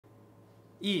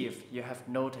If you have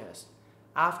noticed,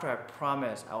 after I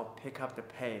promised I would pick up the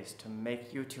pace to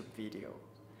make YouTube videos,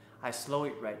 I slow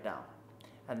it right down.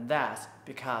 And that's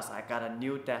because I got a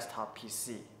new desktop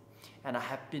PC, and I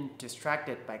have been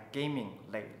distracted by gaming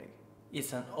lately.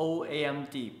 It's an old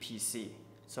AMD PC,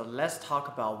 so let's talk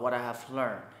about what I have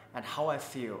learned and how I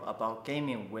feel about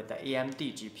gaming with the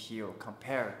AMD GPU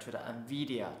compared to the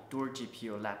nVidia dual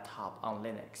GPU laptop on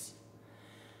Linux.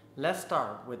 Let's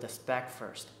start with the spec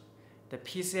first. The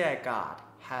PC I got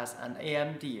has an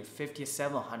AMD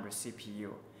 5700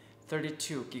 CPU,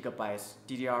 32GB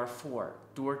DDR4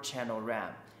 dual-channel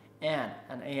RAM, and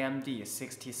an AMD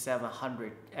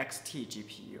 6700 XT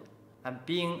GPU. And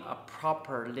being a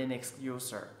proper Linux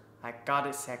user, I got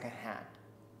it secondhand.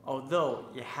 Although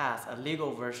it has a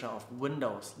legal version of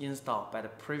Windows installed by the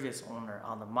previous owner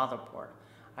on the motherboard,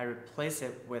 I replaced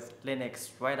it with Linux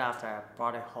right after I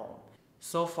brought it home.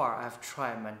 So far, I've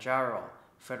tried Manjaro,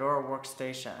 Fedora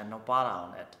Workstation, and Nobata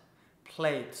on it.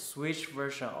 Played Switch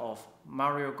version of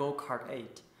Mario Kart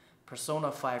 8,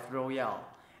 Persona 5 Royale,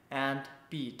 and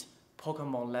beat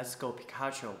Pokemon Let's Go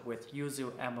Pikachu with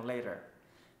Yuzu emulator.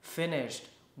 Finished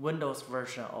Windows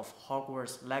version of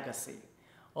Hogwarts Legacy,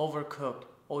 Overcooked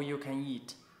All You Can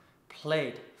Eat.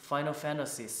 Played Final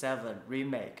Fantasy VII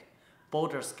Remake,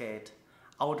 Baldur's Gate,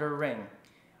 Elden Ring,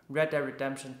 Red Dead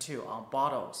Redemption 2 on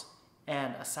bottles,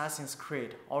 and Assassin's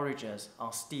Creed Origins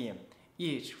on Steam,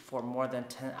 each for more than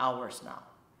 10 hours now.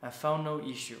 I found no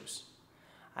issues.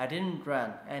 I didn't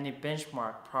run any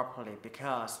benchmark properly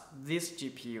because this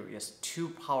GPU is too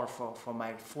powerful for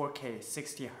my 4K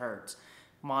 60Hz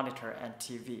monitor and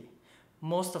TV.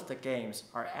 Most of the games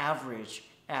are average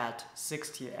at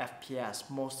 60 FPS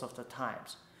most of the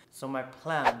times. So my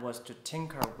plan was to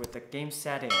tinker with the game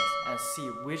settings and see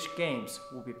which games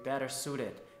will be better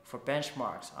suited for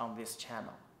benchmarks on this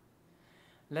channel.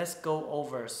 Let's go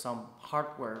over some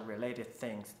hardware related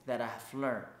things that I have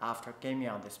learned after gaming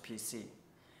on this PC.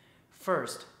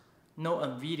 First, no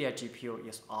nVidia GPU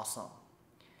is awesome.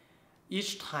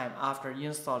 Each time after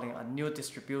installing a new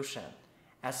distribution,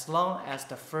 as long as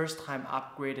the first time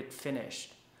upgraded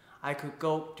finished, I could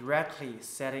go directly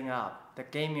setting up the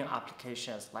gaming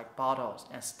applications like Bottles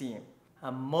and Steam.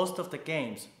 And most of the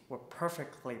games were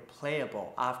perfectly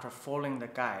playable after following the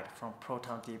guide from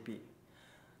ProtonDB.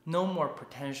 No more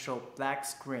potential black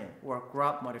screen or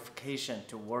grub modification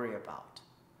to worry about.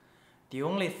 The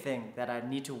only thing that I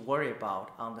need to worry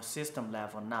about on the system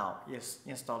level now is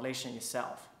installation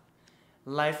itself.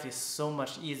 Life is so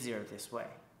much easier this way.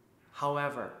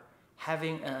 However,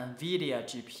 having an nVidia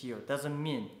GPU doesn't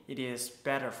mean it is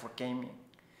better for gaming.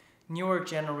 Newer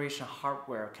generation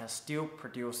hardware can still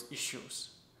produce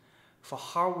issues. For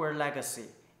hardware legacy,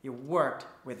 it worked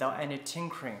without any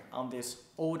tinkering on this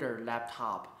older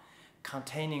laptop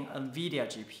containing nVidia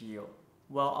GPU,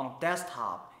 while on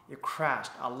desktop, it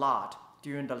crashed a lot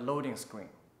during the loading screen.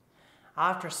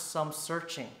 After some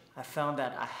searching, I found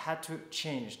that I had to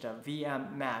change the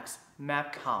VM Max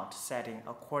map count setting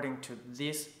according to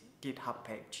this GitHub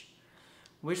page,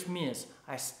 which means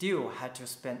I still had to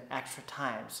spend extra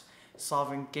times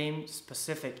solving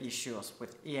game-specific issues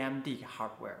with AMD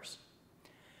hardwares.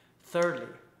 Thirdly,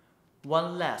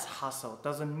 one less hassle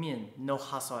doesn't mean no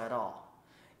hassle at all.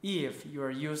 If you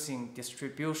are using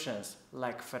distributions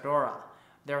like Fedora,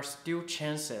 there are still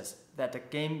chances that the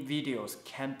game videos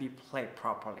can't be played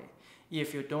properly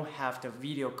if you don't have the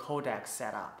video codec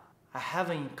set up. I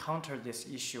haven't encountered this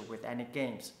issue with any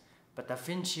games, but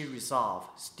DaVinci Resolve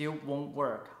still won't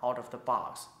work out of the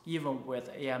box, even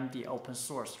with AMD open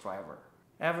source driver.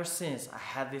 Ever since I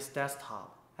had this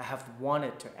desktop, I have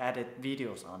wanted to edit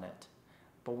videos on it.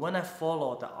 But when I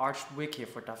followed the Arch Wiki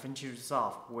for DaVinci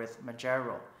Resolve with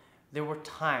Manjaro, there were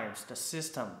times the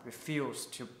system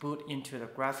refused to boot into the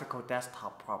graphical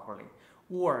desktop properly,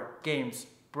 or games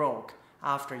broke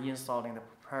after installing the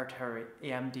proprietary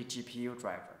AMD GPU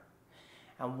driver.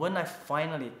 And when I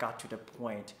finally got to the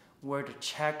point where the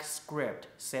check script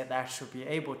said I should be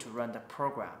able to run the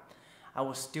program, I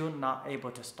was still not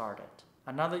able to start it.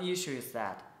 Another issue is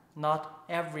that not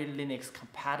every Linux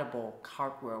compatible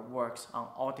hardware works on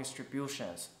all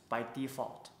distributions by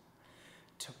default.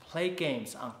 To play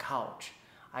games on couch,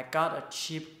 I got a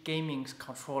cheap gaming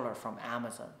controller from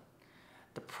Amazon.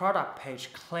 The product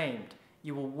page claimed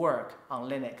it will work on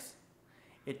Linux.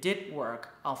 It did work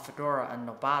on Fedora and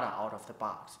Nobata out of the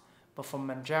box, but for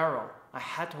Manjaro, I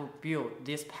had to build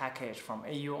this package from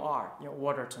AUR in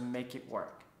order to make it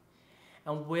work.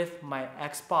 And with my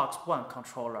Xbox One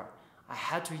controller, I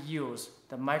had to use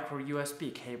the micro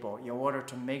USB cable in order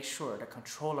to make sure the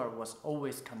controller was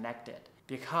always connected,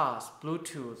 because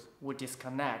Bluetooth would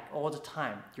disconnect all the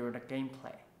time during the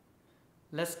gameplay.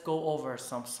 Let's go over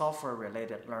some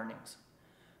software-related learnings.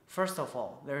 First of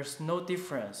all, there is no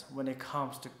difference when it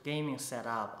comes to gaming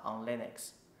setup on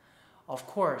Linux. Of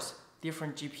course,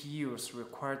 different GPUs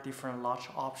require different launch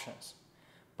options,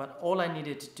 but all I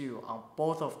needed to do on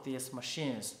both of these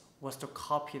machines was to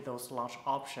copy those launch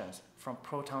options from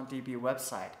ProtonDB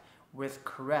website with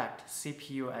correct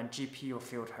CPU and GPU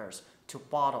filters to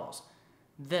bottles,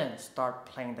 then start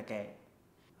playing the game.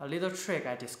 A little trick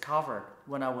I discovered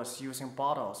when I was using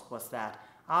bottles was that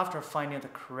after finding the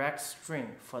correct string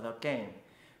for the game,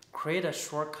 create a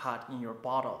shortcut in your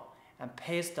bottle and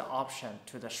paste the option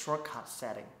to the shortcut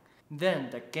setting. Then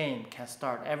the game can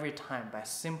start every time by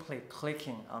simply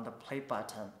clicking on the play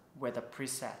button with a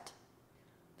preset.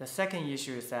 The second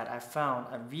issue is that I found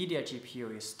nVidia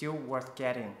GPU is still worth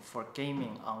getting for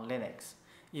gaming on Linux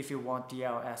if you want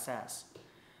DLSS.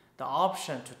 The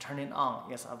option to turn it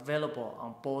on is available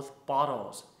on both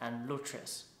bottles and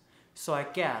Lutris, so I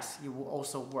guess it will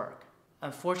also work.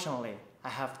 Unfortunately, I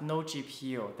have no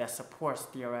GPU that supports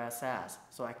DLSS,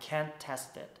 so I can't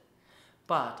test it.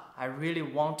 But I really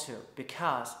want to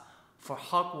because for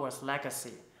Hogwarts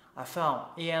Legacy, I found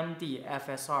AMD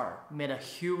FSR made a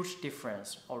huge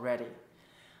difference already.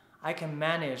 I can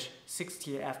manage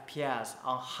 60 FPS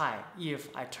on high if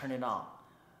I turn it on,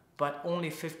 but only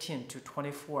 15 to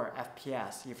 24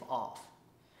 FPS if off.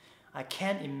 I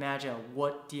can't imagine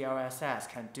what DLSS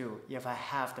can do if I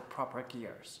have the proper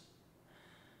gears.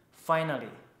 Finally,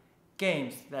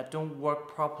 games that don't work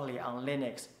properly on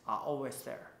Linux are always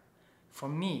there. For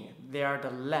me, they are the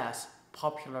less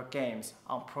popular games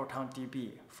on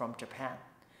ProtonDB from Japan,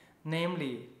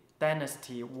 namely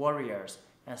Dynasty Warriors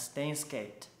and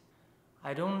Stainsgate.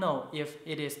 I don't know if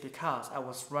it is because I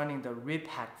was running the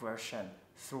repack version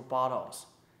through bottles.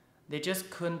 They just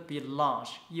couldn't be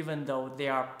launched even though they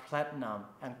are platinum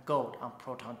and gold on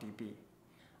ProtonDB.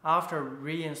 After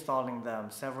reinstalling them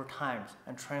several times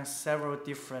and trying several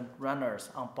different runners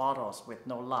on bottles with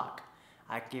no luck,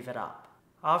 I gave it up.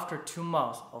 After 2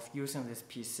 months of using this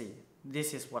PC,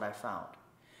 this is what I found.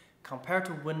 Compared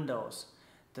to Windows,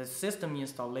 the system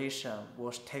installation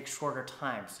will take shorter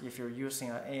times if you're using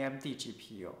an AMD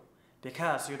GPU,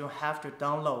 because you don't have to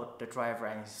download the driver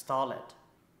and install it.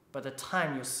 But the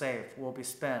time you save will be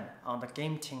spent on the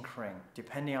game tinkering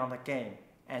depending on the game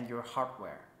and your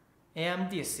hardware.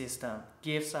 AMD system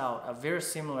gives out a very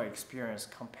similar experience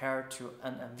compared to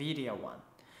an nVidia one,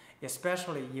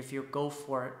 especially if you go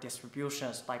for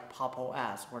distributions like Pop!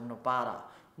 OS or Nobata,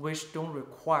 which don't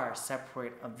require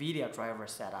separate nVidia driver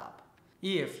setup.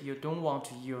 If you don't want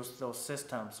to use those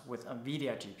systems with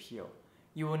nVidia GPU,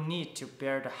 you will need to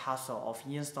bear the hassle of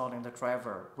installing the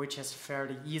driver, which is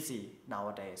fairly easy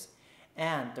nowadays,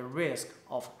 and the risk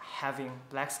of having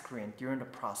black screen during the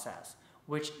process,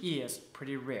 which is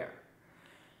pretty rare.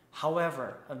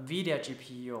 However, nVidia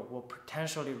GPU will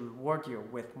potentially reward you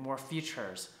with more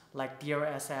features like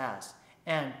DLSS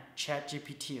and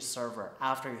ChatGPT server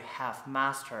after you have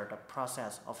mastered the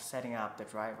process of setting up the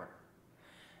driver.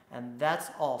 And that's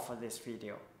all for this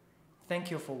video.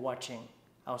 Thank you for watching.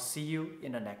 I'll see you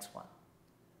in the next one.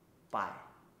 Bye.